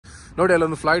ನೋಡಿ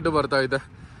ಅಲ್ಲೊಂದು ಫ್ಲೈಟ್ ಬರ್ತಾ ಇದೆ,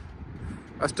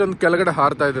 ಅಷ್ಟೊಂದು ಕೆಳಗಡೆ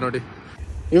ಹಾರ್ತಾ ಇದೆ ನೋಡಿ.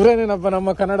 ಇವರೇನೇನಪ್ಪ ನಮ್ಮ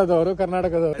ಕನ್ನಡದವರು,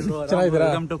 ಕರ್ನಾಟಕದವರು. ಚೆನ್ನಾಗಿದ್ದೀರಾ?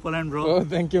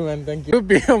 Thank you man, thank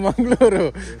you. Mangaluru.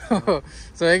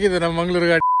 So ಹೇಗಿದೆ ನಮ್ಮ ಮಂಗಳೂರು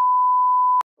ಗಾಡಿ?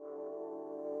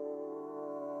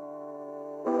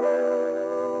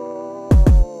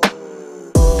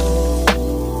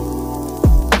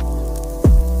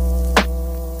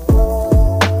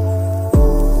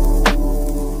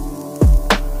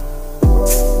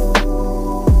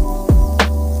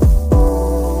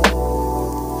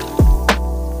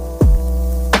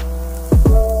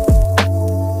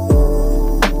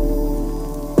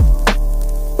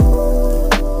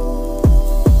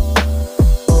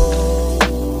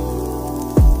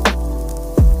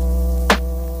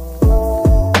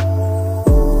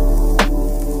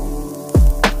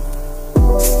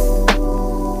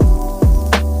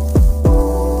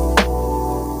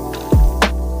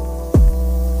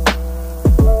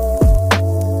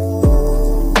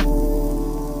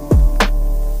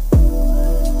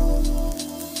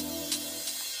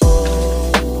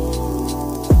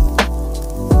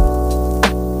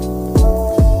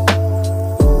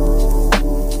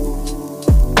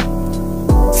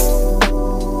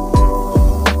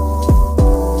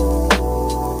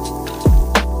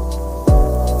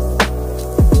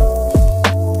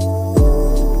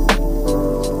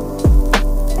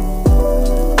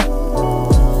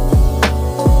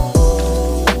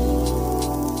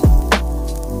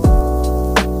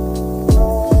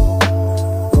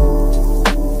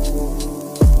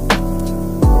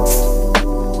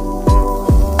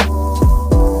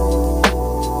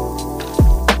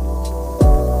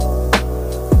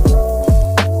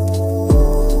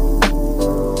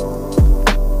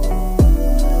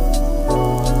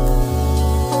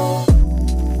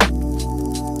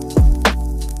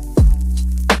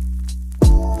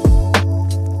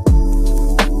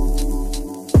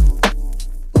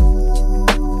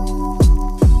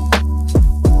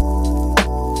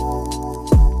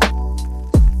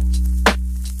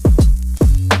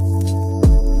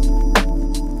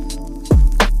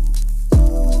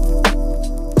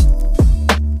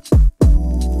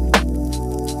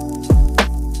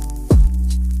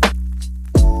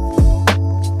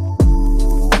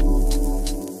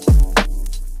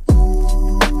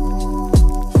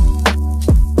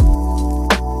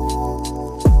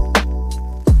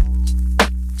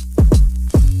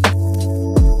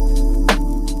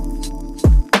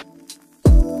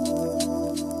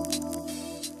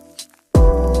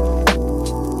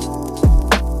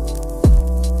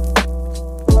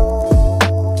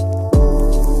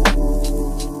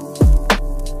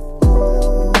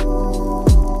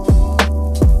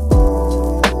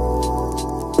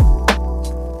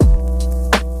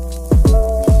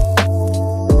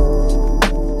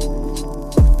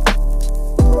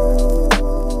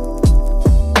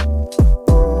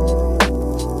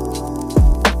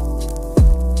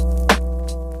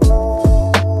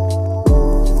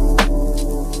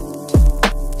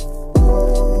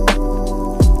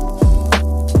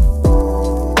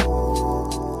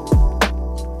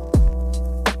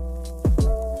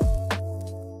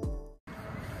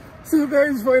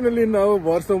 ಫೈನಲಿ ನಾವು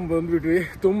ವಾರ್ಸಾ ಬಂದ್ಬಿಟ್ವಿ.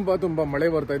 ತುಂಬಾ ಮಳೆ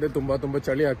ಬರ್ತಾ ಇದೆ, ತುಂಬಾ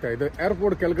ಚಳಿ ಆಗ್ತಾ ಇದೆ.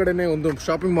 ಏರ್ಪೋರ್ಟ್ ಕೆಳಗಡೆನೆ ಒಂದು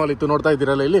ಶಾಪಿಂಗ್ ಮಾಲ್ ಇತ್ತು, ನೋಡ್ತಾ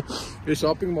ಇದ್ದೀರಲ್ಲ ಇಲ್ಲಿ. ಈ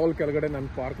ಶಾಪಿಂಗ್ ಮಾಲ್ ಕೆಳಗಡೆ ನಾನು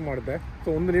ಪಾರ್ಕ್ ಮಾಡಿದೆ. ಸೊ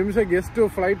ಒಂದು ನಿಮಿಷಕ್ಕೆ ಎಷ್ಟು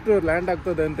ಫ್ಲೈಟ್ ಲ್ಯಾಂಡ್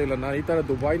ಆಗ್ತದೆ ಅಂತ ಇಲ್ಲ. ನಾನು ಈ ತರ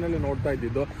ದುಬೈನಲ್ಲಿ ನೋಡ್ತಾ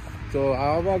ಇದ್ದಿದ್ದು. ಸೊ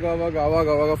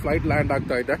ಆವಾಗ ಫ್ಲೈಟ್ ಲ್ಯಾಂಡ್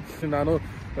ಆಗ್ತಾ ಇದೆ. ನಾನು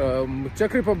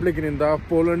ಚೆಕ್ ರಿಪಬ್ಲಿಕ್ನಿಂದ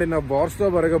ಪೋಲೆಂಡಿನ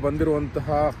ವಾರ್ಸಾವರೆಗೆ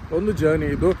ಬಂದಿರುವಂತಹ ಒಂದು ಜರ್ನಿ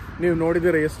ಇದು. ನೀವು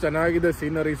ನೋಡಿದರೆ ಎಷ್ಟು ಚೆನ್ನಾಗಿದೆ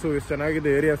ಸೀನರೀಸು, ಎಷ್ಟು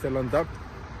ಚೆನ್ನಾಗಿದೆ ಏರಿಯಾಸ್ ಎಲ್ಲ ಅಂತ.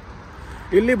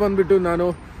 ಇಲ್ಲಿ ಬಂದ್ಬಿಟ್ಟು ನಾನು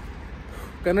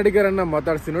ಕನ್ನಡಿಗರನ್ನ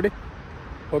ಮಾತಾಡಿಸಿ ನೋಡಿ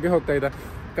ಹೋಗ್ತಾ ಇದೆ.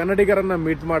 ಕನ್ನಡಿಗರನ್ನ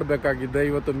ಮೀಟ್ ಮಾಡಬೇಕಾಗಿದ್ದೆ.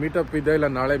 ಇವತ್ತು ಮೀಟಪ್ ಇದೆ, ಇಲ್ಲ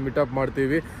ನಾಳೆ ಮೀಟಪ್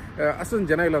ಮಾಡ್ತೀವಿ. ಅಷ್ಟೊಂದು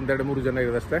ಜನ ಇಲ್ಲ, ಒಂದು 2-3 ಜನ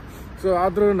ಇರೋದಷ್ಟೇ. ಸೊ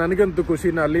ಆದರೂ ನನಗಂತೂ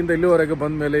ಖುಷಿನ. ಅಲ್ಲಿಂದ ಇಲ್ಲಿವರೆಗೆ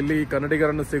ಬಂದ ಮೇಲೆ ಇಲ್ಲಿ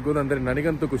ಕನ್ನಡಿಗರನ್ನು ಸಿಗೋದಂದ್ರೆ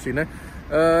ನನಗಂತೂ ಖುಷಿನೇ.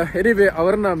 ಎನಿವೇ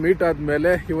ಅವರನ್ನ ಮೀಟ್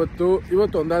ಆದಮೇಲೆ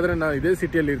ಇವತ್ತು ಒಂದಾದರೆ ನಾನು ಇದೇ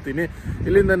ಸಿಟಿಯಲ್ಲಿ ಇರ್ತೀನಿ.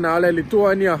 ಇಲ್ಲಿಂದ ನಾಳೆ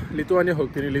ಲಿಥುವಾನಿಯಾ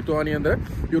ಹೋಗ್ತೀನಿ. ಲಿಥುವಾನಿಯಾ ಅಂದರೆ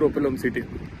ಯುರೋಪಲ್ಲಿ ಒಂದು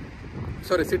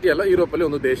ಸಿಟಿ ಅಲ್ಲ, ಯುರೋಪಲ್ಲಿ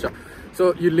ಒಂದು ದೇಶ. ಸೊ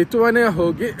ಈ ಲಿಥುವಾನಿಯಾ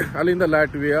ಹೋಗಿ ಅಲ್ಲಿಂದ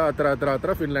ಲ್ಯಾಟ್ವಿಯಾ ಆ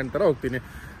ಥರ ಫಿನ್ಲ್ಯಾಂಡ್ ಥರ ಹೋಗ್ತೀನಿ.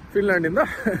 ಫಿನ್ಲ್ಯಾಂಡಿಂದ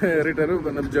ರಿಟರ್ನ್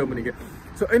ನಮ್ಮ ಜರ್ಮನಿಗೆ.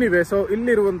 ಸೊ ಎನಿವೇ, ಸೊ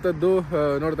ಇಲ್ಲಿರುವಂಥದ್ದು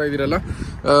ನೋಡ್ತಾ ಇದ್ದೀರಲ್ಲ,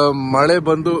 ಮಳೆ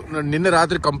ಬಂದು ನಿನ್ನೆ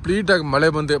ರಾತ್ರಿ ಕಂಪ್ಲೀಟ್ ಆಗಿ ಮಳೆ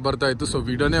ಬರ್ತಾ ಇತ್ತು. ಸೊ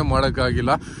ವಿಡಿಯೋನೇ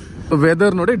ಮಾಡೋಕ್ಕಾಗಿಲ್ಲ.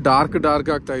 ವೆದರ್ ನೋಡಿ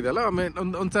ಡಾರ್ಕ್ ಆಗ್ತಾ ಇದೆಯಲ್ಲ, ಆಮೇಲೆ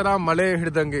ಒಂದ್ಸಲ ಮಳೆ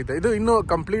ಹಿಡ್ದಂಗೆ ಇದೆ. ಇದು ಇನ್ನು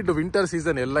ಕಂಪ್ಲೀಟ್ ವಿಂಟರ್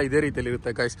ಸೀಸನ್ ಎಲ್ಲ ಇದೇ ರೀತಿಯಲ್ಲಿ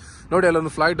ಇರುತ್ತೆ ಗೈಸ್. ನೋಡಿ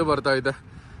ಅಲ್ಲೊಂದು ಫ್ಲೈಟ್ ಬರ್ತಾ ಇದೆ,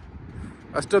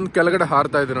 ಅಷ್ಟೊಂದು ಕೆಳಗಡೆ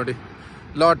ಹಾರ್ತಾ ಇದೆ ನೋಡಿ,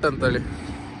 ಲಾಟ್ ಅಂತೇಳಿ.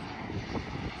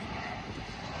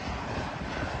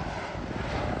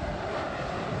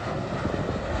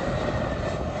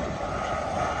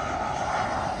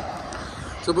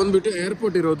 ಸೊ ಬಂದ್ಬಿಟ್ಟು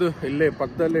ಏರ್ಪೋರ್ಟ್ ಇರೋದು ಇಲ್ಲೇ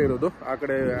ಪಕ್ಕದಲ್ಲೇ ಇರೋದು, ಆ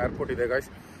ಕಡೆ ಏರ್ಪೋರ್ಟ್ ಇದೆ ಗಾಯ್ಸ್.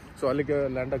 ಸೊ ಅಲ್ಲಿಗೆ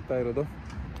ಲ್ಯಾಂಡ್ ಆಗ್ತಾ ಇರೋದು.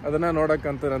 ಅದನ್ನು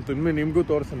ನೋಡೋಕ್ಕಂತ ನಾನು ತುಂಬ ನಿಮಗೂ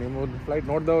ತೋರಿಸೋಣ, ನೀವು ಫ್ಲೈಟ್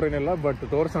ನೋಡಿದವ್ರೇನಿಲ್ಲ, ಬಟ್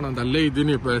ತೋರಿಸೋಣ ಅಂತ. ಅಲ್ಲೇ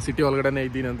ಇದ್ದೀನಿ, ಸಿಟಿ ಒಳಗಡೆ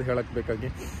ಇದ್ದೀನಿ ಅಂತ ಹೇಳಕ್ ಬೇಕಾಗಿ.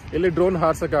 ಇಲ್ಲಿ ಡ್ರೋನ್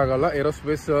ಹಾರ್ಸೋಕ್ಕಾಗಲ್ಲ,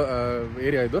 ಏರೋಸ್ಪೇಸ್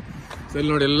ಏರಿಯಾ ಇದು. ಸೊ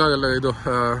ಇಲ್ಲಿ ನೋಡಿ ಎಲ್ಲ ಇದು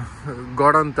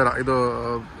ಗೋಡನ್ ಥರ, ಇದು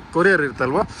ಕೊರಿಯರ್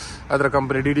ಇರುತ್ತಲ್ವ ಅದರ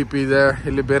ಕಂಪನಿ dahjp ಇದೆ,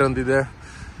 ಇಲ್ಲಿ ಬೇರೊಂದಿದೆ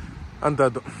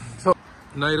ಅಂಥದ್ದು. ಸೊ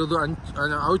ನಾ ಇರೋದು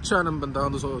ಔಚಾನ್ ಎಂಬಂತ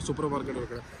ಒಂದು ಸೂಪರ್ ಮಾರ್ಕೆಟ್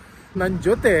ಒಳಗಡೆ. ನನ್ನ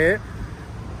ಜೊತೆ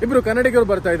ಇಬ್ರು ಕನ್ನಡಿಗರು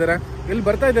ಬರ್ತಾ ಇದ್ದಾರೆ. ಇಲ್ಲಿ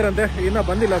ಬರ್ತಾ ಇದ್ದಾರಂತೆ, ಇನ್ನೂ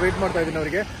ಬಂದಿಲ್ಲ, ವೆಯ್ಟ್ ಮಾಡ್ತಾ ಇದ್ದೀನಿ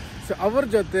ಅವರಿಗೆ. ಸೊ ಅವ್ರ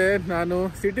ಜೊತೆ ನಾನು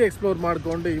ಸಿಟಿ ಎಕ್ಸ್ಪ್ಲೋರ್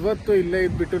ಮಾಡಿಕೊಂಡು ಇವತ್ತು ಇಲ್ಲೇ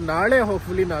ಇದ್ಬಿಟ್ಟು ನಾಳೆ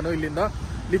ಹೋಪ್ಫುಲಿ ನಾನು ಇಲ್ಲಿಂದ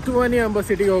ಲಿಥುವಾನಿಯಾ ಎಂಬ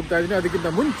ಸಿಟಿಗೆ ಹೋಗ್ತಾ ಇದ್ದೀನಿ. ಅದಕ್ಕಿಂತ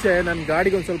ಮುಂಚೆ ನನ್ನ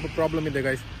ಗಾಡಿಗೆ ಒಂದು ಸ್ವಲ್ಪ ಪ್ರಾಬ್ಲಮ್ ಇದೆ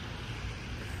ಗೈಸ್.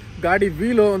 ಗಾಡಿ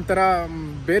ವೀಲು ಒಂಥರ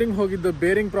ಬೇರಿಂಗ್ ಹೋಗಿದ್ದು,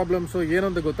 ಬೇರಿಂಗ್ ಪ್ರಾಬ್ಲಮ್ಸು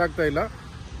ಏನೊಂದು ಗೊತ್ತಾಗ್ತಾ ಇಲ್ಲ.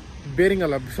 ಬೇರಿಂಗ್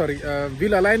ಅಲ್ಲ, ಸಾರಿ,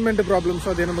 ವೀಲ್ ಅಲೈನ್ಮೆಂಟ್ ಪ್ರಾಬ್ಲಮ್ಸು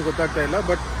ಅದೇನೊಂದು ಗೊತ್ತಾಗ್ತಾ ಇಲ್ಲ.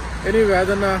 ಬಟ್ ಎನಿವೆ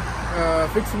ಅದನ್ನು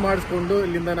ಫಿಕ್ಸ್ ಮಾಡಿಸ್ಕೊಂಡು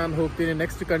ಇಲ್ಲಿಂದ ನಾನು ಹೋಗ್ತೀನಿ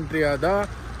ನೆಕ್ಸ್ಟ್ ಕಂಟ್ರಿ ಆದ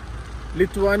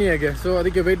ಲಿಥುವಾನಿಯಾಗೆ. ಸೊ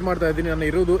ಅದಕ್ಕೆ ವೆಯ್ಟ್ ಮಾಡ್ತಾ ಇದ್ದೀನಿ. ನಾನು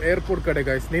ಇರೋದು ಏರ್ಪೋರ್ಟ್ ಕಡೆ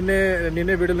ಗೈಸ್.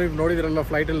 ನಿನ್ನೆ ವಿಡಿಯೋ ನೀವು ನೋಡಿದ್ರಲ್ಲ,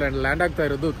 ಫ್ಲೈಟಲ್ಲಿ ಲ್ಯಾಂಡ್ ಆಗ್ತಾ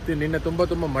ಇರೋದು. ನಿನ್ನೆ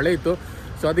ತುಂಬ ಮಳೆ ಇತ್ತು,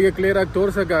 ಸೊ ಅದಕ್ಕೆ ಕ್ಲಿಯರ್ ಆಗಿ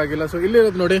ತೋರ್ಸೋಕ್ಕಾಗಿಲ್ಲ. ಸೊ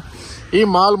ಇಲ್ಲಿರೋದು ನೋಡಿ, ಈ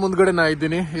ಮಾಲ್ ಮುಂದ್ಗಡೆ ನಾ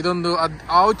ಇದ್ದೀನಿ. ಇದೊಂದು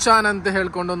ಔಚಾನ್ ಅಂತ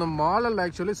ಹೇಳ್ಕೊಂಡು ಒಂದು ಮಾಲ್ ಅಲ್ಲ,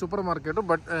 actually super market,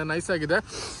 but nice ಆಗಿದೆ.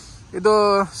 ಇದು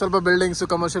ಸ್ವಲ್ಪ ಬಿಲ್ಡಿಂಗ್ಸು,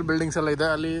 ಕಮರ್ಷಿಯಲ್ ಬಿಲ್ಡಿಂಗ್ಸ್ ಎಲ್ಲ ಇದೆ.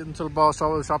 ಅಲ್ಲಿ ಸ್ವಲ್ಪ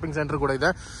ಶಾಪಿಂಗ್ ಸೆಂಟರ್ ಕೂಡ ಇದೆ.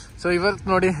 ಸೊ ಇವತ್ತು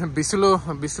ನೋಡಿ ಬಿಸಿಲು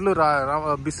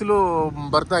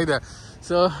ಬರ್ತಾ ಇದೆ.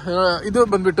 ಸೊ ಇದು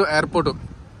ಬಂದ್ಬಿಟ್ಟು ಏರ್ಪೋರ್ಟು,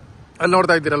 ಅಲ್ಲಿ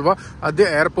ನೋಡ್ತಾ ಇದ್ದೀರಲ್ವಾ, ಅದೇ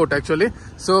ಏರ್ಪೋರ್ಟ್ ಆ್ಯಕ್ಚುಲಿ.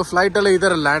 ಸೊ ಫ್ಲೈಟಲ್ಲೇ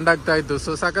ಇದರ ಲ್ಯಾಂಡ್ ಆಗ್ತಾ ಇತ್ತು.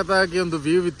 ಸೊ ಸಖತ್ತಾಗಿ ಒಂದು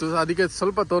ವ್ಯೂ ಇತ್ತು, ಅದಕ್ಕೆ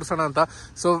ಸ್ವಲ್ಪ ತೋರಿಸೋಣ ಅಂತ.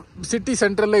 ಸೊ ಸಿಟಿ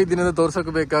ಸೆಂಟ್ರಲ್ಲೇ ಇದ್ದೀನಿ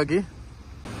ತೋರ್ಸೋಕೆ ಬೇಕಾಗಿ.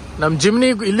 ನಮ್ಮ ಜಿಮ್ನಿ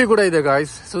ಇಲ್ಲಿ ಕೂಡ ಇದೆ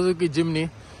guys, Suzuki Jimny.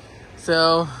 So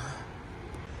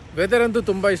weather ಅಂತೂ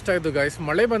ತುಂಬ ಇಷ್ಟ ಆಯಿತು ಗಾಯ್ಸ್.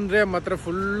 ಮಳೆ ಬಂದರೆ ಮಾತ್ರ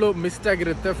ಫುಲ್ಲು ಮಿಸ್ಟ್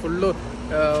ಆಗಿರುತ್ತೆ, ಫುಲ್ಲು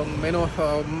ಏನೋ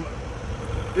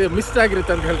ಮಿಸ್ಟ್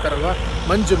ಆಗಿರುತ್ತೆ ಅಂತ ಹೇಳ್ತಾರಲ್ವ,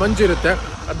 ಮಂಜು ಇರುತ್ತೆ.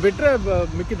 ಅದು ಬಿಟ್ಟರೆ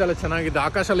ಮಿಕ್ಕಿದೆಲ್ಲ ಚೆನ್ನಾಗಿದೆ.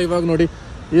 ಆಕಾಶ ಎಲ್ಲ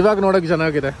ಇವಾಗ ನೋಡೋಕೆ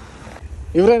ಚೆನ್ನಾಗಿದೆ.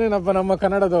 ಇವರೇನೇನಪ್ಪ ನಮ್ಮ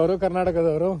ಕರ್ನಾಟಕದವರು.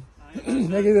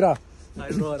 ಹೇಗಿದ್ದೀರಾ?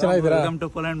 ಚೆನ್ನಾಗಿದ್ದೀರಾ?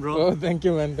 Thank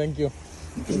you man, thank you.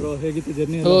 ಹೇಗಿತ್ತು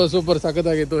ಜರ್ನಿ? ಸೂಪರ್,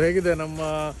 ಸಖತ್ತಾಗಿತ್ತು. ಹೇಗಿದೆ ನಮ್ಮ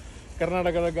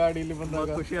ಕರ್ನಾಟಕದ ಗಾಡಿ ಇಲ್ಲಿ ಬಂದಾಗ?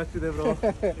 ಖುಷಿ ಆಗ್ತಿದೆ ಬ್ರೋ.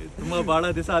 ತುಂಬಾ ಬಹಳ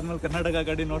ದಿವಸ ಆದ್ಮೇಲೆ ಕರ್ನಾಟಕ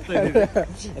ಗಾಡಿ ನೋಡ್ತಾ ಇದ್ದೀವಿ.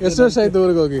 ಎಷ್ಟು ವರ್ಷ ಆಯ್ತು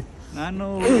ಊರಿಗೆ ಹೋಗಿ? ನಾನು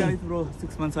ಆಯ್ತು ಬ್ರೋ,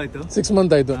 6 months ಆಯ್ತು. 6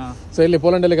 months ಆಯ್ತು. ಸೊ ಇಲ್ಲಿ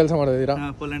ಪೋಲೆಂಡ್ ಅಲ್ಲಿ ಕೆಲಸ ಮಾಡ್ತಿದ್ದೀರಾ?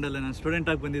 ಪೋಲೆಂಡ್ ಅಲ್ಲಿ ನಾನು ಸ್ಟೂಡೆಂಟ್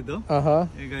ಆಗಿ ಬಂದಿದ್ದು.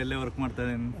 ಈಗ ಇಲ್ಲೇ ವರ್ಕ್ ಮಾಡ್ತಾ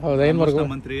ಇದ್ದೀನಿ. ಹೌದಾ? ಏನ್ ವರ್ಕ್?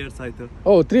 3 years ಆಯ್ತು.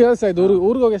 3 years ಆಯ್ತು.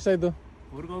 ಊರಿಗೆ ಹೋಗಿ ಎಷ್ಟಾಯ್ತು?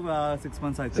 ಊರಿಗೆ ಹೋಗಿ 6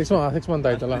 months ಆಯ್ತು. 6 months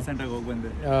ಆಯ್ತಲ್ಲ? ರೀಸೆಂಟ್ ಆಗಿ ಹೋಗಿ ಬಂದೆ.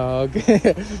 ಓಕೆ.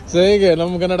 ಸೊ ಹೇಗೆ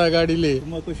ನಮ್ಮ ಕನ್ನಡ ಗಾಡಿಲಿ?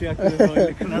 ತುಂಬಾ ಖುಷಿ ಆಗ್ತಿದೆ.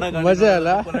 ಕನ್ನಡ ಗಾಡಿ ಮಜಾ ಅಲ್ಲ?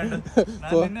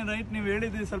 ನಿನ್ನೆ ನೈಟ್ ನೀವು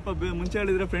ಹೇಳಿದ್ರಿ, ಸ್ವಲ್ಪ ಮುಂಚೆ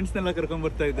ಹೇಳಿದ್ರೆ ಫ್ರೆಂಡ್ಸ್ ನೆಲ್ಲ ಕರ್ಕೊಂಡ್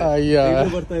ಬರ್ತಾ ಇದ್ದೆ.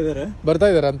 ಬರ್ತಾ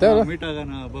ಇದಾರೆ ಅಂತ ಮೀಟ್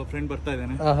ಆಗೋಣ, ಫ್ರೆಂಡ್ ಬರ್ತಾ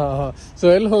ಇದ್ದಾನೆ. ಸೊ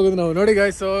ಎಲ್ಲಿ ಹೋಗುದು ನಾವು ನೋಡಿ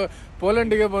ಗಾಯ್ಸ್. ಸೊ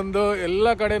ಪೋಲೆಂಡಿಗೆ ಬಂದು ಎಲ್ಲ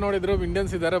ಕಡೆ ನೋಡಿದ್ರು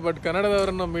ಇಂಡಿಯನ್ಸ್ ಇದ್ದಾರೆ, ಬಟ್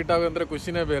ಕನ್ನಡದವ್ರನ್ನ ಮೀಟ್ ಆಗೋಂದ್ರೆ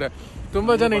ಖುಷಿನೇ ಬೇರೆ.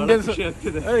 ತುಂಬಾ ಜನ ಇಂಡಿಯನ್ಸ್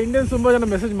ತುಂಬಾ ಜನ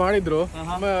ಮೆಸೇಜ್ ಮಾಡಿದ್ರು,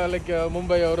 ಲೈಕ್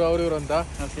ಮುಂಬೈ ಅವರು ಇವರು ಅಂತ.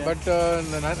 ಬಟ್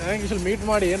ನನಗೆ ಮೀಟ್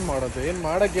ಮಾಡಿ ಏನ್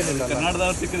ಮಾಡಕ್ಕೇನಿಲ್ಲ.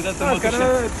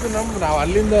 ನಾವು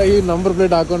ಅಲ್ಲಿಂದ ಈ ನಂಬರ್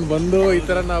ಪ್ಲೇಟ್ ಹಾಕೊಂಡು ಬಂದು ಈ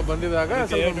ತರ ನಾವು ಬಂದಿದಾಗ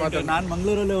ಸ್ವಲ್ಪ ನಾನು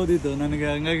ಮಂಗಳೂರಲ್ಲೇ ಓದಿದ್ದು, ನನಗೆ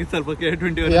ಹಂಗಾಗಿ ಸ್ವಲ್ಪ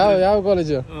K20. ಯಾವ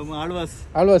ಕಾಲೇಜು?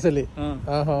 ಆಳ್ವಾಸ್ ಅಲ್ಲಿ.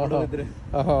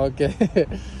 ಓಕೆ.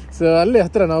 ಸೊ ಅಲ್ಲಿ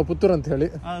ಹತ್ರ ನಾವು ಪುತ್ತೂರು ಅಂತ ಹೇಳಿ.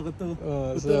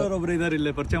 ಒಬ್ರು ಇದಾರೆ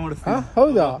ಇಲ್ಲೇ, ಪರಿಚಯ ಮಾಡಿಸ್ತೀನಿ.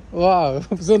 ಹೌದಾ? ವಾ.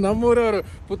 ಸೊ ನಮ್ಮೂರವರು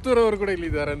ಪುತ್ತೂರವರು ಕೂಡ ಇಲ್ಲಿ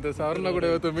ಇದ್ದಾರೆ ಅಂತ. ಸೊ ಅವ್ರನ್ನ ಕೂಡ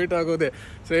ಇವತ್ತು ಮೀಟ್ ಆಗೋದೆ.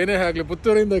 ಸೊ ಏನೇ ಆಗ್ಲಿ,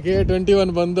 ಪುತ್ತೂರಿಂದ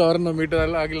K21 ಬಂದು ಅವ್ರನ್ನ ಮೀಟ್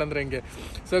ಆಗಿಲ್ಲ ಅಂದ್ರೆ ಹೆಂಗೆ?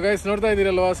 ಸೊ ಗೈಸ್ ನೋಡ್ತಾ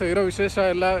ಇದ್ದೀರಲ್ವಾ. ಸೊ ಇರೋ ವಿಶೇಷ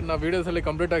ಎಲ್ಲ ನಾವು ವಿಡಿಯೋಸ್ ಅಲ್ಲಿ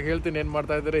ಕಂಪ್ಲೀಟ್ ಆಗಿ ಹೇಳ್ತೀನಿ ಏನ್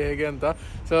ಮಾಡ್ತಾ ಇದ್ದಾರೆ ಹೇಗೆ ಅಂತ.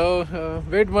 ಸೊ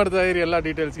ವೇಟ್ ಮಾಡ್ತಾ ಇರಿ ಎಲ್ಲ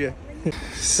ಡೀಟೇಲ್ಸ್ಗೆ.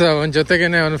 ಸೊ ಅವನ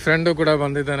ಜೊತೆಗೇನೆ ಅವನ ಫ್ರೆಂಡು ಕೂಡ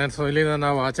ಬಂದಿದ್ದಾನೆ. ಸೊ ಇಲ್ಲಿಂದ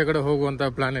ನಾವು ಆಚೆ ಕಡೆ ಹೋಗುವಂತ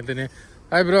ಪ್ಲಾನ್ ಇದ್ದೀನಿ.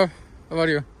 Hi bro, how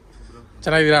are you?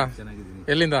 ಚೆನ್ನಾಗಿದ್ದೀರಾ?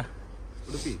 ಎಲ್ಲಿಂದ?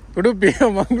 ಉಡುಪಿ,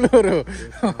 ಮಂಗಳೂರು.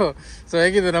 ಸೊ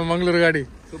ಹೇಗಿದೆ ನಮ್ಮ ಮಂಗಳೂರು ಗಾಡಿ,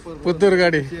 ಪುತ್ತೂರು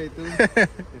ಗಾಡಿ?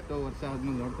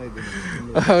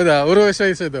 ಹೌದಾ? ಊರು ವರ್ಷ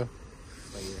ಆಯ್ತು?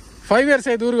 5 years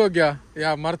ಆಯ್ತು ಊರಿಗೆ ಹೋಗ್ಯಾ?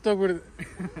 ಮರ್ತೋಗ್ಬಿಡ್.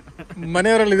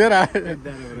 ಮನೆಯವರಲ್ಲಿ ಇದ್ದಾರಾ?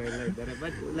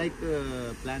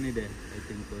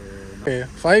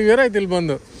 5 years ಆಯ್ತು ಇಲ್ಲಿ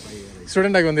ಬಂದು.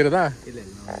 ಸ್ಟೂಡೆಂಟ್ ಆಗಿ ಬಂದಿರೋದಾ?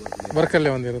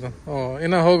 ವರ್ಕಲ್ಲೇ ಬಂದಿರೋದು.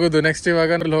 ಇನ್ನ ಹೋಗೋದು ನೆಕ್ಸ್ಟ್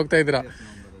ಇವಾಗ ಹೋಗ್ತಾ ಇದ್ದೀರಾ?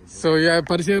 ಸೊ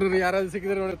ಪರಿಚಯರು ಯಾರಾದ್ರೂ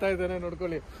ಸಿಕ್ಕಿದ್ರೆ ನೋಡ್ತಾ ಇದ್ದಾನೆ,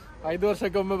 ನೋಡ್ಕೊಳ್ಳಿ. 5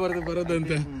 ವರ್ಷಕ್ಕೊಮ್ಮೆ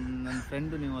ಬರೋದಂತೆ. ನನ್ನ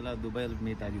ಫ್ರೆಂಡ್ ನೀವಲ್ಲ ದುಬೈಯಲ್ಲಿ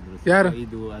ಮೀಟ್ ಆಗಿದ್ರು. ಯಾರು?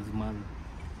 ಇದು ಅಜ್ಮಾಲ್.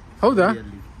 ಹೌದಾ?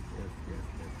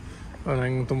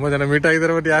 ನಂಗೆ ತುಂಬಾ ಜನ ಮೀಟ್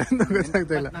ಆಗಿದ್ದಾರೆ, ಬಟ್ ಯಾರಿಂದ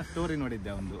ಗೊತ್ತಾಗ್ತಾ ಇಲ್ಲ. ಸ್ಟೋರಿ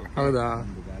ನೋಡಿದ್ದೆ ಒಂದು. ಹೌದಾ?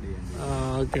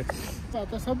 ಓಕೆ.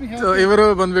 ಇವರು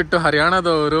ಬಂದ್ಬಿಟ್ಟು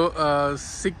ಹರಿಯಾಣದವರು.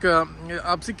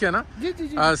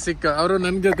 ಸಿಖ್ ಅವರು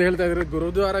ನನ್ ಜೊತೆ ಹೇಳ್ತಾ ಇದ್ರು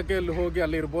ಗುರುದ್ವಾರಕ್ಕೆ ಹೋಗಿ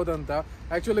ಅಲ್ಲಿ ಇರ್ಬೋದಂತ.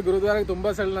 ಆಕ್ಚುಲಿ ಗುರುದ್ವಾರಕ್ಕೆ ತುಂಬಾ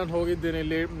ಸಲ ನಾನು ಹೋಗಿದ್ದೀನಿ.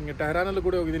 ಇಲ್ಲಿ ಟೆಹರಾನಲ್ಲೂ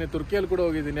ಕೂಡ ಹೋಗಿದ್ದೀನಿ, ತುರ್ಕಿಯಲ್ಲಿ ಕೂಡ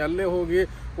ಹೋಗಿದ್ದೀನಿ. ಅಲ್ಲೇ ಹೋಗಿ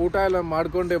ಊಟ ಎಲ್ಲ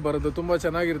ಮಾಡ್ಕೊಂಡೇ ಬರೋದು, ತುಂಬಾ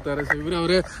ಚೆನ್ನಾಗಿರ್ತಾರೆ. ಸೊ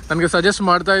ಇವರವರೇ ನನಗೆ ಸಜೆಸ್ಟ್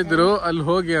ಮಾಡ್ತಾ ಇದ್ರು ಅಲ್ಲಿ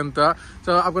ಹೋಗಿ ಅಂತ.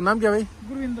 ಸೊ ಅಪ್ಪ ನಾಮ್ ಕ್ಯಾ ಭೈ?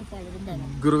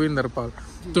 ಗುರುವಿಂದರ್ ಪಾಲ್.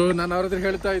 ಸೊ ನಾನು ಅವ್ರ ಹತ್ರ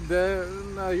ಹೇಳ್ತಾ ಇದ್ದೆ,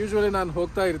 ಯೂಶ್ವಲಿ ನಾನು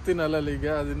ಹೋಗ್ತಾ ಇರ್ತೀನಿ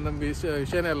ಅಲ್ಲಿಗೆ, ಅದು ನಮ್ಗೆ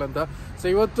ವಿಷಯನೇ ಅಲ್ಲ ಅಂತ. ಸೊ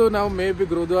ಇವತ್ತು ನಾವು ಮೇ ಬಿ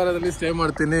ಗುರುದ್ವಾರದಲ್ಲಿ ಸ್ಟೇ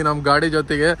ಮಾಡ್ತೀನಿ ನಮ್ಮ ಗಾಡಿ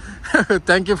ಜೊತೆಗೆ.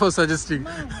 Thank you for suggesting.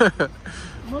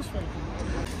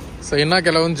 So ಇನ್ನ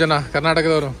ಕೆಲವೊಂದು ಜನ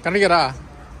ಕರ್ನಾಟಕದವರು. ಕನ್ನಡಿಗರಾ?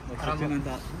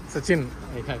 Sachin,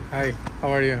 hi, how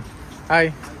are you? Hi,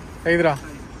 ಹೇಗಿದ್ದೀರಾ?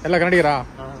 ಎಲ್ಲ ಕನ್ನಡಿಗರಾ?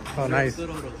 ನೈಸ್.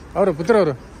 ಅವರು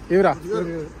ಪುತ್ತೂರವರು?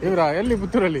 ಇವರಾ ಎಲ್ಲಿ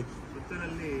ಪುತ್ತೂರಲ್ಲಿ?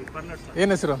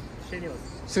 ಏನ್ ಹೆಸರು?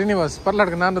 ಶ್ರೀನಿವಾಸ್.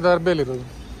 ಪರ್ಲಾಡ್ಕ ನಾನು ದರ್ಬೇಲಿರೋದು.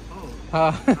 ಹಾ,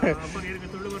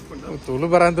 ತುಳು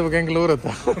ಬರ ಅಂತ ಹೆಂಗ್ಲ ಊರತ್ತ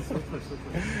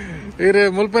ಇವ್ರೆ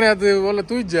ಮುಲ್ಪನೆ ಅದು ಒಳ್ಳೆ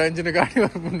ತೂಜ್ಜ ಅಂಚಿನ ಗಾಡಿ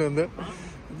ಬರ್ಕೊಂಡು ಒಂದು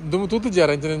ದುಮ್ ತೂತಿದ್ದಾರ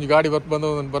ಅಂಚಿನ ಗಾಡಿ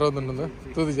ಬರೋದನ್ನೊಂದು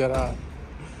ತೂತಿದ್ದಾರ.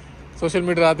 ಸೋಷಿಯಲ್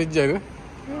ಮೀಡಿಯಾ ಆತಿಜ್ಜ ಇದು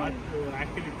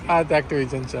ಆತ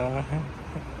ಆಕ್ಟಿವ್ ಅಂಚ.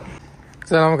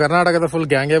 ಸೊ ನಮ್ಮ ಕರ್ನಾಟಕದ ಫುಲ್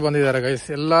ಗ್ಯಾಂಗೇ ಬಂದಿದ್ದಾರೆ ಗೈಸ್.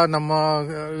 ಎಲ್ಲ ನಮ್ಮ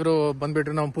ಇವರು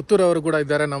ಬಂದ್ಬಿಟ್ರು, ನಮ್ಮ ಪುತ್ತೂರವರು ಕೂಡ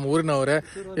ಇದ್ದಾರೆ, ನಮ್ಮ ಊರಿನವರೇ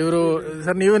ಇವರು.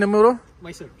 ಸರ್ ನೀವು ನಿಮ್ಮೂರು?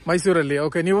 ಮೈಸೂರಲ್ಲಿ.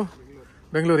 ಓಕೆ, ನೀವು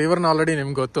ಬೆಂಗಳೂರು. ಇವ್ರನ್ನ ಆಲ್ರೆಡಿ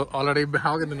ನಿಮ್ಗೆ ಗೊತ್ತು, ಆಲ್ರೆಡಿ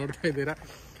ಹಾಗೆ ನೋಡ್ತಾ ಇದ್ದೀರಾ.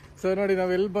 ಸೊ ನೋಡಿ,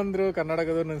 ನಾವು ಎಲ್ಲಿ ಬಂದ್ರು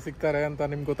ಕರ್ನಾಟಕದವ್ರು ನನಗೆ ಸಿಗ್ತಾರೆ ಅಂತ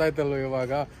ನಿಮ್ಗೆ ಗೊತ್ತಾಯ್ತಲ್ವ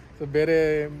ಇವಾಗ. ಸೊ ಬೇರೆ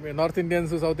ನಾರ್ತ್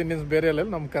ಇಂಡಿಯನ್ಸ್, ಸೌತ್ ಇಂಡಿಯನ್ಸ್ ಬೇರೆ ಅಲ್ಲ,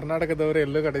 ನಮ್ಮ ಕರ್ನಾಟಕದವರು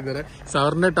ಎಲ್ಲೂ ಕಡೆ ಇದ್ದಾರೆ. ಸೊ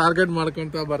ಅವ್ರನ್ನೇ ಟಾರ್ಗೆಟ್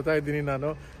ಮಾಡ್ಕೊಂತ ಬರ್ತಾ ಇದ್ದೀನಿ ನಾನು.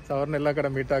 ಸೊ ಅವ್ರನ್ನೆಲ್ಲ ಕಡೆ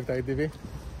ಮೀಟ್ ಆಗ್ತಾ ಇದ್ದೀವಿ.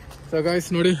 ಸೊ ಗೈಸ್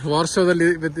ನೋಡಿ, ವಾರ್ಸೋದಲ್ಲಿ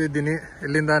ಇದ್ದೀನಿ.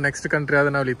 ಇಲ್ಲಿಂದ ನೆಕ್ಸ್ಟ್ ಕಂಟ್ರಿ ಆದ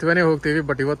ನಾವು ಲಿಥುವೇನಿಯಾ ಹೋಗ್ತೀವಿ,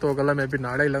 ಬಟ್ ಇವತ್ತು ಹೋಗಲ್ಲ, ಮೇ ಬಿ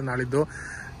ನಾಳೆ ಇಲ್ಲ ನಾಳಿದ್ದು.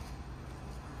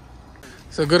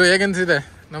 ಸೊ ಗುರು, ಹೇಗನ್ಸಿದೆ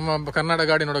ನಮ್ಮ ಕರ್ನಾಟಕ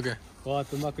ಗಾಡಿ ನೋಡೋಕೆ?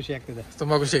 ತುಂಬಾ ಖುಷಿ ಆಗ್ತಿದೆ.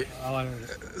 ತುಂಬಾ ಖುಷಿ,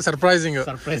 ಸರ್ಪ್ರೈಸಿಂಗ್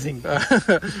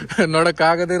ನೋಡಕ್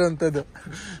ಆಗದಿರೋಂಥದ್ದು.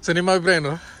 ಸೊ ನಿಮ್ಮ ಅಭಿಪ್ರಾಯ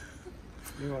ಏನು?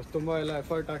 ನೀವು ತುಂಬಾ ಎಲ್ಲ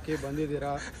ಎಫರ್ಟ್ ಹಾಕಿ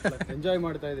ಬಂದಿದ್ದೀರಾ, ಎಂಜಾಯ್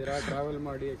ಮಾಡ್ತಾ ಇದ್ದೀರಾ, ಟ್ರಾವೆಲ್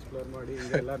ಮಾಡಿ, ಎಕ್ಸ್ಪ್ಲೋರ್ ಮಾಡಿ,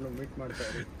 ಎಲ್ಲಾರನ್ನು ಮೀಟ್ ಮಾಡ್ತಾ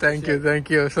ಇದ್ದೀರಿ.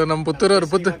 Thank you. ಸೊ ನಮ್ಮ ಪುತ್ತೂರವ್ರು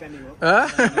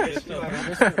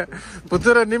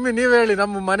ಪುತ್ತೂರ ನೀವ್ ಹೇಳಿ,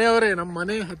 ನಮ್ಮ ಮನೆಯವರೇ, ನಮ್ಮ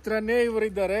ಮನೆ ಹತ್ರನೇ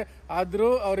ಇವರಿದ್ದಾರೆ,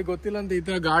 ಆದ್ರೂ ಅವ್ರಿಗೆ ಗೊತ್ತಿಲ್ಲ ಅಂತ ಈ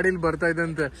ತರ ಗಾಡಿಲಿ ಬರ್ತಾ ಇದೆ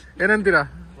ಅಂತೆ. ಏನಂತೀರಾ?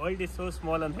 ವರ್ಲ್ಡ್ ಇಸ್ ಸೋ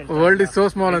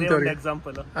ಸ್ಮಾಲ್ ಅಂತ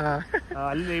ಎಕ್ಸಾಂಪಲ್.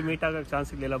 ಅಲ್ಲಿ ಮೀಟ್ ಆಗಕ್ಕೆ ಚಾನ್ಸ್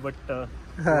ಸಿಗ್ಲಿಲ್ಲ, ಬಟ್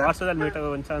ವಾರ್ಸೋದಲ್ಲಿ ಮೀಟ್ ಆಗೋ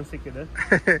ಒಂದು ಚಾನ್ಸ್ ಸಿಕ್ಕಿದೆ.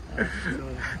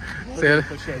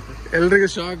 ಖುಷಿ ಆಯ್ತು, ಎಲ್ರಿಗೂ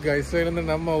ಶಾಕ್ ಗೈಸ್. ಏನಂದ್ರೆ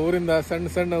ನಮ್ಮ ಊರಿಂದ,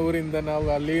 ಸಣ್ಣ ಊರಿಂದ ನಾವು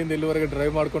ಅಲ್ಲಿಂದ ಇಲ್ಲಿವರೆಗೆ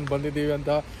ಡ್ರೈವ್ ಮಾಡ್ಕೊಂಡು ಬಂದಿದ್ದೀವಿ ಅಂತ.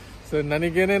 ಸೊ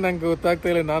ನನಗೇನೆ ನಂಗೆ ಗೊತ್ತಾಗ್ತಾ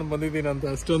ಇಲ್ಲ ನಾನು ಬಂದಿದ್ದೀನಿ ಅಂತ,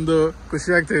 ಅಷ್ಟೊಂದು ಖುಷಿ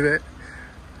ಆಗ್ತಾ ಇದೆ.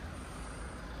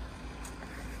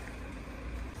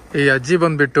 ಈ ಅಜ್ಜಿ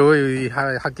ಬಂದ್ಬಿಟ್ಟು ಈ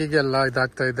ಹಕ್ಕಿಗೆಲ್ಲ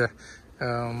ಇದಾಗ್ತಾ ಇದೆ.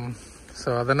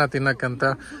 ಸೊ ಅದನ್ನ ತಿನ್ನಕ್ಕಂತ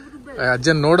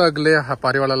ಅಜ್ಜನ್ ನೋಡಾಗ್ಲೇ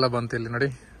ಪಾರಿವಾಳ ಬಂತು ಇಲ್ಲಿ ನೋಡಿ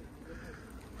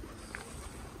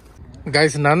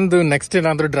ಗೈಸ್. ನಂದು ನೆಕ್ಸ್ಟ್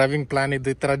ಏನಾದ್ರು ಡ್ರೈವಿಂಗ್ ಪ್ಲಾನ್ ಇದ್ದು,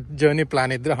 ಈ ತರ ಜರ್ನಿ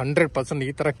ಪ್ಲಾನ್ ಇದ್ರೆ 100%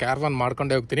 ಈ ತರ ಕ್ಯಾರವಾನ್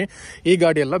ಮಾಡ್ಕೊಂಡೇ ಹೋಗ್ತೀನಿ. ಈ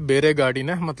ಗಾಡಿ ಎಲ್ಲ ಬೇರೆ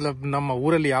ಗಾಡಿನೇ, ಮತ್ಲಬ್ ನಮ್ಮ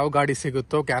ಊರಲ್ಲಿ ಯಾವ ಗಾಡಿ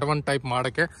ಸಿಗುತ್ತೋ ಕ್ಯಾರವಾನ್ ಟೈಪ್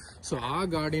ಮಾಡಕ್ಕೆ, ಸೊ ಆ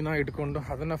ಗಾಡಿನ ಇಟ್ಕೊಂಡು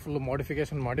ಅದನ್ನ ಫುಲ್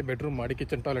ಮಾಡಿಫಿಕೇಶನ್ ಮಾಡಿ, ಬೆಡ್ರೂಮ್ ಮಾಡಿ,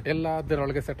 ಕಿಚನ್ ಟಾಯ್ಲೆಟ್ ಎಲ್ಲ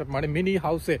ಅದರೊಳಗೆ ಸೆಟಪ್ ಮಾಡಿ, ಮಿನಿ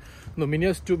ಹೌಸೇ ಒಂದು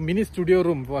mini studio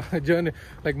room, journey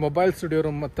like mobile studio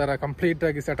room ತರ ಕಂಪ್ಲೀಟ್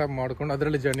ಆಗಿ ಸೆಟಪ್ ಮಾಡ್ಕೊಂಡು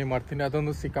ಅದರಲ್ಲಿ ಜರ್ನಿ ಮಾಡ್ತೀನಿ.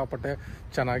 ಅದೊಂದು ಸಿಕ್ಕಾಪಟ್ಟೆ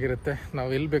ಚೆನ್ನಾಗಿರುತ್ತೆ. ನಾವು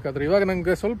ಎಲ್ಲಿ ಬೇಕಾದ್ರೂ, ಇವಾಗ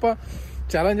ನಂಗೆ ಸ್ವಲ್ಪ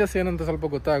ಚಾಲೆಂಜಸ್ ಏನಂತ ಸ್ವಲ್ಪ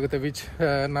ಗೊತ್ತಾಗುತ್ತೆ, ವಿಚ್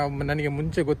ನನಗೆ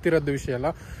ಮುಂಚೆ ಗೊತ್ತಿರೋದು ವಿಷಯ ಅಲ್ಲ.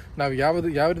 ನಾವು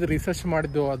ಯಾವ ರೀತಿ ರಿಸರ್ಚ್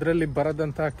ಮಾಡಿದ್ದು ಅದರಲ್ಲಿ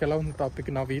ಬರೋದಂಥ ಕೆಲವೊಂದು ಟಾಪಿಕ್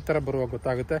ನಾವು ಈ ಥರ ಬರುವಾಗ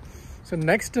ಗೊತ್ತಾಗುತ್ತೆ. ಸೊ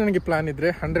ನೆಕ್ಸ್ಟ್ ನನಗೆ ಪ್ಲಾನ್ ಇದ್ರೆ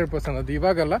 100%, ಅದು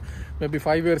ಇವಾಗಲ್ಲ, ಮೇ ಬಿ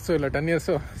 5 years ಇಲ್ಲ 10 years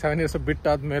 7 years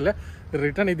ಬಿಟ್ಟಾದ್ಮೇಲೆ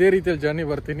ರಿಟರ್ನ್ ಇದೇ ರೀತಿಯಲ್ಲಿ ಜರ್ನಿ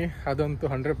ಬರ್ತೀನಿ. ಅದಂತೂ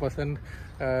 100%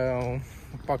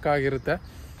 ಪಕ್ಕ ಆಗಿರುತ್ತೆ.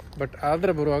 ಬಟ್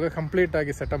ಆದರೆ ಬರುವಾಗ ಕಂಪ್ಲೀಟ್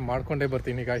ಆಗಿ ಸೆಟಪ್ ಮಾಡ್ಕೊಂಡೇ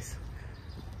ಬರ್ತೀನಿ ಗಾಯ್ಸ್.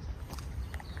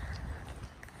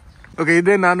 ಓಕೆ,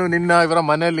 ಇದೇ ನಾನು ನಿನ್ನ ಇವರ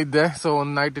ಮನೆಯಲ್ಲಿದ್ದೆ. ಸೊ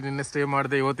ಒಂದು ನೈಟ್ ನಿನ್ನೆ ಸ್ಟೇ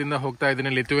ಮಾಡಿದೆ. ಇವತ್ತಿಂದ ಹೋಗ್ತಾ ಇದ್ದೀನಿ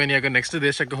ಲಿಥುವೇನಿಯಾಗೆ, ನೆಕ್ಸ್ಟ್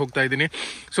ದೇಶಕ್ಕೆ ಹೋಗ್ತಾ ಇದ್ದೀನಿ.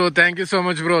 So thank you so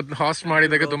much bro, hoist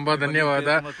ಮಾಡಿದಾಗ ತುಂಬಾ ಧನ್ಯವಾದ.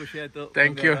 ಖುಷಿ ಆಯ್ತು,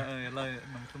 ಥ್ಯಾಂಕ್ ಯು,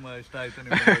 ತುಂಬಾ ಇಷ್ಟ ಆಯ್ತು.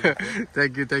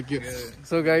 Thank you.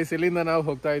 ಸೊ ಗೈಸ್, ಇಲ್ಲಿಂದ ನಾವು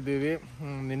ಹೋಗ್ತಾ ಇದ್ದೀವಿ.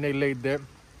 ನಿನ್ನೆ ಇಲ್ಲೇ ಇದ್ದೆ,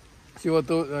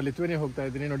 ಇವತ್ತು ಲಿಥುವೇನಿಯಾ ಹೋಗ್ತಾ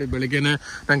ಇದ್ದೀನಿ. ನೋಡಿ, ಬೆಳಿಗ್ಗೆನೆ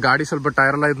ನಂಗೆ ಗಾಡಿ ಸ್ವಲ್ಪ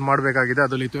ಟೈರ್ ಎಲ್ಲ ಇದು ಮಾಡಬೇಕಾಗಿದೆ,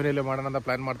 ಅದು ಲಿಥುವೇನಿಯಲ್ಲೇ ಮಾಡೋಣ ಅಂತ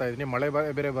ಪ್ಲಾನ್ ಮಾಡ್ತಾ ಇದ್ದೀನಿ. ಮಳೆ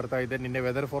ಬೇರೆ ಬರ್ತಾ ಇದೆ. ನಿನ್ನೆ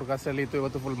ವೆದರ್ ಫೋರ್ಕಾಸ್ಟ್ ಅಲ್ಲಿ ಇತ್ತು,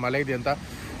 ಇವತ್ತು ಫುಲ್ ಮಳೆ ಇದೆ ಅಂತ.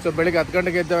 ಸೊ ಬೆಳಿಗ್ಗೆ 10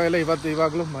 ಗಂಟೆಗೆ ಇದ್ದಾವೆಲ್ಲ,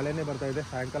 ಇವಾಗಲೂ ಮಳೆನೇ ಬರ್ತಾ ಇದೆ.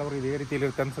 ಸಾಯಂಕಾಲವರೆಗೆ ಇದೇ ರೀತಿಯಲ್ಲಿ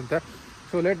ಇರುತ್ತೆ ಅನ್ಸುತ್ತೆ.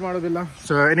 ಸೊ ಲೇಟ್ ಮಾಡೋದಿಲ್ಲ.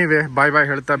 ಸೊ ಎನಿವೇ, ಬಾಯ್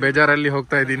ಹೇಳ್ತಾ ಬೇಜಾರಲ್ಲಿ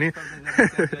ಹೋಗ್ತಾ ಇದ್ದೀನಿ.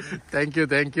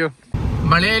 Thank you.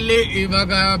 ಮಳೆಯಲ್ಲಿ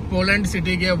ಇವಾಗ ಪೋಲೆಂಡ್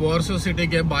ಸಿಟಿಗೆ, ವಾರ್ಸೋ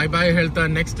ಸಿಟಿಗೆ ಬಾಯ್ ಹೇಳ್ತಾ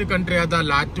ನೆಕ್ಸ್ಟ್ ಕಂಟ್ರಿ ಆದ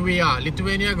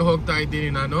ಲಿಥುವೇನಿಯಾಗೆ ಹೋಗ್ತಾ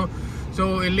ಇದ್ದೀನಿ ನಾನು. ಸೊ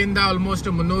ಇಲ್ಲಿಂದ ಆಲ್ಮೋಸ್ಟ್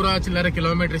 300 ಚಿಲ್ಲರೆ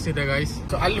ಕಿಲೋಮೀಟರ್ಸ್ ಇದೆ ಗೈಸ್.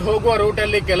 ಸೊ ಅಲ್ಲಿ ಹೋಗುವ ರೂಟ್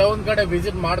ಅಲ್ಲಿ ಕೆಲವೊಂದ್ ಕಡೆ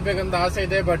ವಿಸಿಟ್ ಮಾಡ್ಬೇಕಂತ ಆಸೆ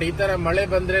ಇದೆ, ಬಟ್ ಈ ತರ ಮಳೆ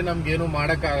ಬಂದ್ರೆ ನಮ್ಗೇನು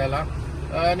ಮಾಡಕ್ಕಾಗಲ್ಲ.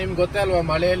 ನಿಮ್ಗೆ ಗೊತ್ತೇ ಅಲ್ವಾ,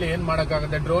 ಮಳೆಯಲ್ಲಿ ಏನ್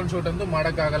ಮಾಡಕ್ಕಾಗತ್ತೆ, ಡ್ರೋನ್ ಶೂಟ್ ಅಂತೂ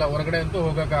ಮಾಡಕ್ಕಾಗಲ್ಲ, ಹೊರಗಡೆ ಅಂತೂ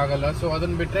ಹೋಗಕ್ಕಾಗಲ್ಲ. ಸೊ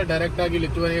ಅದನ್ನ ಬಿಟ್ರೆ ಡೈರೆಕ್ಟ್ ಆಗಿ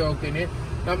ಲಿಥುವೇನಿಯಾಗೆ ಹೋಗ್ತೀನಿ.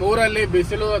 ನಮ್ಮ ಊರಲ್ಲಿ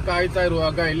ಬಿಸಿಲು ಕಾಯ್ತಾ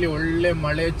ಇರುವಾಗ ಇಲ್ಲಿ ಒಳ್ಳೆ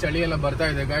ಮಳೆ, ಚಳಿ ಎಲ್ಲ ಬರ್ತಾ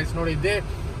ಇದೆ ಗೈಸ್. ನೋಡಿ, ಇದೇ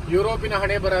ಯುರೋಪಿನ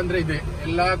ಹಣೆ ಬರ ಅಂದ್ರೆ ಇದೆ,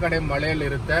 ಎಲ್ಲಾ ಕಡೆ ಮಳೆಯಲ್ಲಿ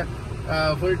ಇರುತ್ತೆ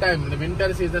ಫುಲ್ ಟೈಮ್.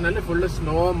 ವಿಂಟರ್ ಸೀಸನ್ ಅಲ್ಲಿ ಫುಲ್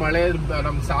ಸ್ನೋ, ಮಳೆ,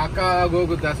 ನಮ್ಗೆ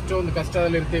ಸಾಕಾಗೋಗುತ್ತೆ, ಅಷ್ಟೊಂದು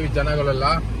ಕಷ್ಟದಲ್ಲಿ ಇರ್ತೀವಿ ಜನಗಳೆಲ್ಲ.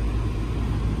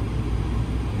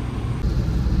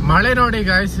 ಮಳೆ ನೋಡಿ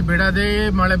ಗಾಯ್ಸ್, ಬಿಡದೇ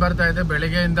ಮಳೆ ಬರ್ತಾ ಇದೆ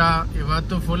ಬೆಳಿಗ್ಗೆಯಿಂದ.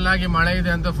 ಇವತ್ತು ಫುಲ್ ಆಗಿ ಮಳೆ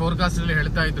ಇದೆ ಅಂತ ಫೋರ್ಕಾಸ್ಟ್ ಅಲ್ಲಿ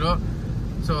ಹೇಳ್ತಾ ಇದ್ರು.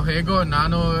 ಸೊ ಹೇಗೋ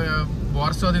ನಾನು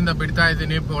ವಾರ್ಸೋದಿಂದ ಬಿಡ್ತಾ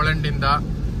ಇದ್ದೀನಿ, ಪೋಲೆಂಡ್ ಇಂದ.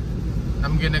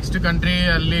 ನಮ್ಗೆ ನೆಕ್ಸ್ಟ್ ಕಂಟ್ರಿ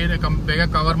ಅಲ್ಲಿ ಬೇಗ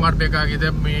ಕವರ್ ಮಾಡಬೇಕಾಗಿದೆ.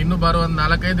 ಇನ್ನು ಬರೋ ಒಂದು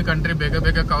 4-5 ಕಂಟ್ರಿ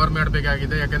ಬೇಗ ಕವರ್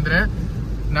ಮಾಡಬೇಕಾಗಿದೆ. ಯಾಕಂದ್ರೆ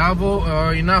ನಾವು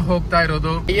ಇನ್ನ ಹೋಗ್ತಾ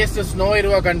ಇರೋದು ಎಷ್ಟು ಸ್ನೋ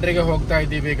ಇರುವ ಕಂಟ್ರಿಗೆ ಹೋಗ್ತಾ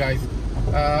ಇದ್ದೀವಿ ಗಾಯ್ಸ್.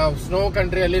 ಸ್ನೋ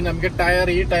ಕಂಟ್ರಿಯಲ್ಲಿ ನಮ್ಗೆ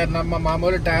ಈ ಟೈರ್ ನಮ್ಮ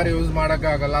ಮಾಮೂಲಿ ಟೈರ್ ಯೂಸ್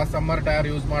ಮಾಡಕ್ಕಾಗಲ್ಲ, ಸಮ್ಮರ್ ಟೈರ್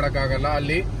ಯೂಸ್ ಮಾಡಕ್ಕಾಗಲ್ಲ.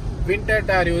 ಅಲ್ಲಿ ವಿಂಟರ್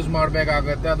ಟೈರ್ ಯೂಸ್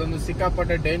ಮಾಡ್ಬೇಕಾಗತ್ತೆ. ಅದೊಂದು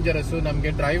ಸಿಕ್ಕಾಪಟ್ಟೆ ಡೇಂಜರಸ್,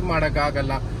 ನಮ್ಗೆ ಡ್ರೈವ್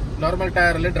ಮಾಡಕ್ಕಾಗಲ್ಲ. ನಾರ್ಮಲ್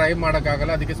ಟೈರ್ ಅಲ್ಲಿ ಡ್ರೈವ್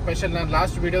ಮಾಡಕ್ಕಾಗಲ್ಲ. ಅದಕ್ಕೆ ಸ್ಪೆಷಲ್ ನಾನು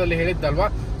ಲಾಸ್ಟ್ ವಿಡಿಯೋದಲ್ಲಿ ಹೇಳಿದ್ದಲ್ವಾ,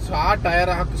 ಸೊ ಆ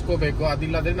ಟೈರ್ ಹಾಕಿಸ್ಕೋಬೇಕು.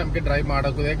 ಅದಿಲ್ಲದ್ರೆ ನಮ್ಗೆ ಡ್ರೈವ್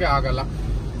ಮಾಡೋದಕ್ಕೆ ಆಗಲ್ಲ.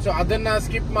 ಸೊ ಅದನ್ನ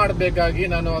ಸ್ಕಿಪ್ ಮಾಡಬೇಕಾಗಿ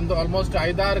ನಾನು ಒಂದು ಆಲ್ಮೋಸ್ಟ್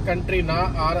 5-6 ಕಂಟ್ರಿನ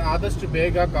ಆದಷ್ಟು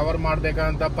ಬೇಗ ಕವರ್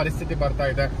ಮಾಡಬೇಕಂತ ಪರಿಸ್ಥಿತಿ ಬರ್ತಾ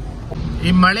ಇದೆ. ಈ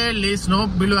ಮಳೆಯಲ್ಲಿ ಸ್ನೋ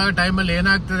ಬೀಳುವ ಟೈಮಲ್ಲಿ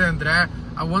ಏನಾಗ್ತದೆ ಅಂದ್ರೆ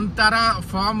ಒಂಥರ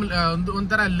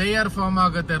ಒಂಥರ ಲೇಯರ್ ಫಾರ್ಮ್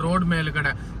ಆಗುತ್ತೆ ರೋಡ್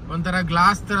ಮೇಲ್ಗಡೆ. ಒಂಥರ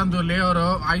ಗ್ಲಾಸ್ ತರದ್ದು ಲೇಯರ್,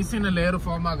 ಐಸಿನ ಲೇಯರ್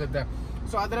ಫಾರ್ಮ್ ಆಗುತ್ತೆ.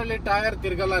 ಸೊ ಅದರಲ್ಲಿ ಟೈರ್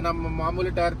ತಿರ್ಗಲ್ಲ, ನಮ್ಮ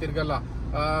ಮಾಮೂಲಿ ಟೈರ್ ತಿರ್ಗಲ್ಲ,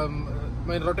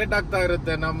 ರೊಟೇಟ್ ಆಗ್ತಾ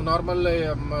ಇರುತ್ತೆ. ನಮ್ ನಾರ್ಮಲ್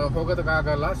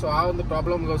ಹೋಗೋದಕ್ಕಾಗಲ್ಲ. ಸೊ ಆ ಒಂದು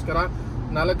ಪ್ರಾಬ್ಲಮ್ಗೋಸ್ಕರ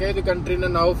 4-5 ಕಂಟ್ರಿನ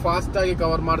ನಾವು ಫಾಸ್ಟ್ ಆಗಿ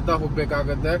ಕವರ್ ಮಾಡ್ತಾ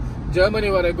ಹೋಗ್ಬೇಕಾಗತ್ತೆ.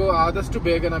 ಜರ್ಮನಿವರೆಗೂ ಆದಷ್ಟು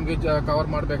ಬೇಗ ನಮ್ಗೆ ಕವರ್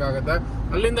ಮಾಡ್ಬೇಕಾಗತ್ತೆ.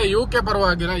 ಅಲ್ಲಿಂದ UK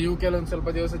ಬರುವಾಗಿಲ್ಲ, UK ಒಂದ್ ಸ್ವಲ್ಪ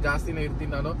ದಿವಸ ಜಾಸ್ತಿನೇ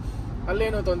ಇರ್ತೀನಿ ನಾನು,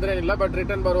 ಅಲ್ಲೇನು ತೊಂದರೆ ಇಲ್ಲ. ಬಟ್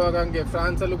ರಿಟರ್ನ್ ಬರುವಾಗ ಹಂಗೆ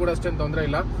ಫ್ರಾನ್ಸ್ ಅಲ್ಲೂ ಕೂಡ ಅಷ್ಟೇನು ತೊಂದರೆ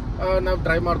ಇಲ್ಲ, ನಾವು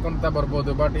ಡ್ರೈವ್ ಮಾಡ್ಕೊಂತ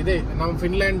ಬರ್ಬೋದು. ಬಟ್ ಇದೆ ನಾವು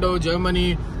ಫಿನ್ಲ್ಯಾಂಡ್, ಜರ್ಮನಿ,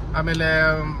 ಆಮೇಲೆ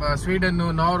ಸ್ವೀಡನ್,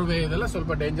 ನಾರ್ವೆ ಇದೆಲ್ಲ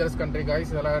ಸ್ವಲ್ಪ ಡೇಂಜರಸ್ ಕಂಟ್ರಿ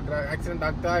ಗಾಯ್ಸ್. ಇದೆಲ್ಲ ಆಕ್ಸಿಡೆಂಟ್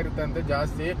ಆಗ್ತಾ ಇರುತ್ತೆ ಅಂತೆ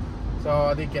ಜಾಸ್ತಿ. ಸೊ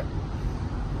ಅದಕ್ಕೆ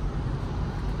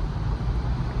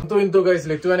ಇಂತೂ ಗೈಸ್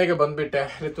ಲಿಥುವಾನಿಗೆ ಬಂದ್ಬಿಟ್ಟೆ,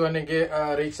 ಲಿಥುವಾನಿಗೆ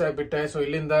ರೀಚ್ ಆಗಿಬಿಟ್ಟೆ. ಸೊ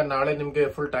ಇಲ್ಲಿಂದ ನಾಳೆ ನಿಮ್ಗೆ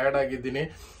ಫುಲ್ ಟಯರ್ಡ್ ಆಗಿದ್ದೀನಿ.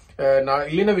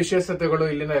 ಇಲ್ಲಿನ ವಿಶೇಷತೆಗಳು,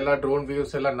 ಇಲ್ಲಿನ ಎಲ್ಲ ಡ್ರೋನ್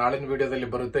ವ್ಯೂಸ್ ಎಲ್ಲ ನಾಳಿನ ವಿಡಿಯೋದಲ್ಲಿ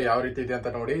ಬರುತ್ತೆ, ಯಾವ ರೀತಿ ಇದೆ ಅಂತ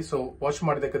ನೋಡಿ. ಸೊ ವಾಚ್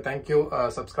ಮಾಡಿದ್ದಕ್ಕೆ ಥ್ಯಾಂಕ್ ಯು.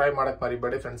 ಸಬ್ಸ್ಕ್ರೈಬ್ ಮಾಡಕ್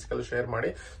ಮರಿಬೇಡಿ, ಫ್ರೆಂಡ್ಸ್ಗೆಲ್ಲ ಶೇರ್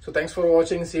ಮಾಡಿ. So thanks for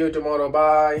watching. C you tomorrow.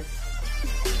 Bye.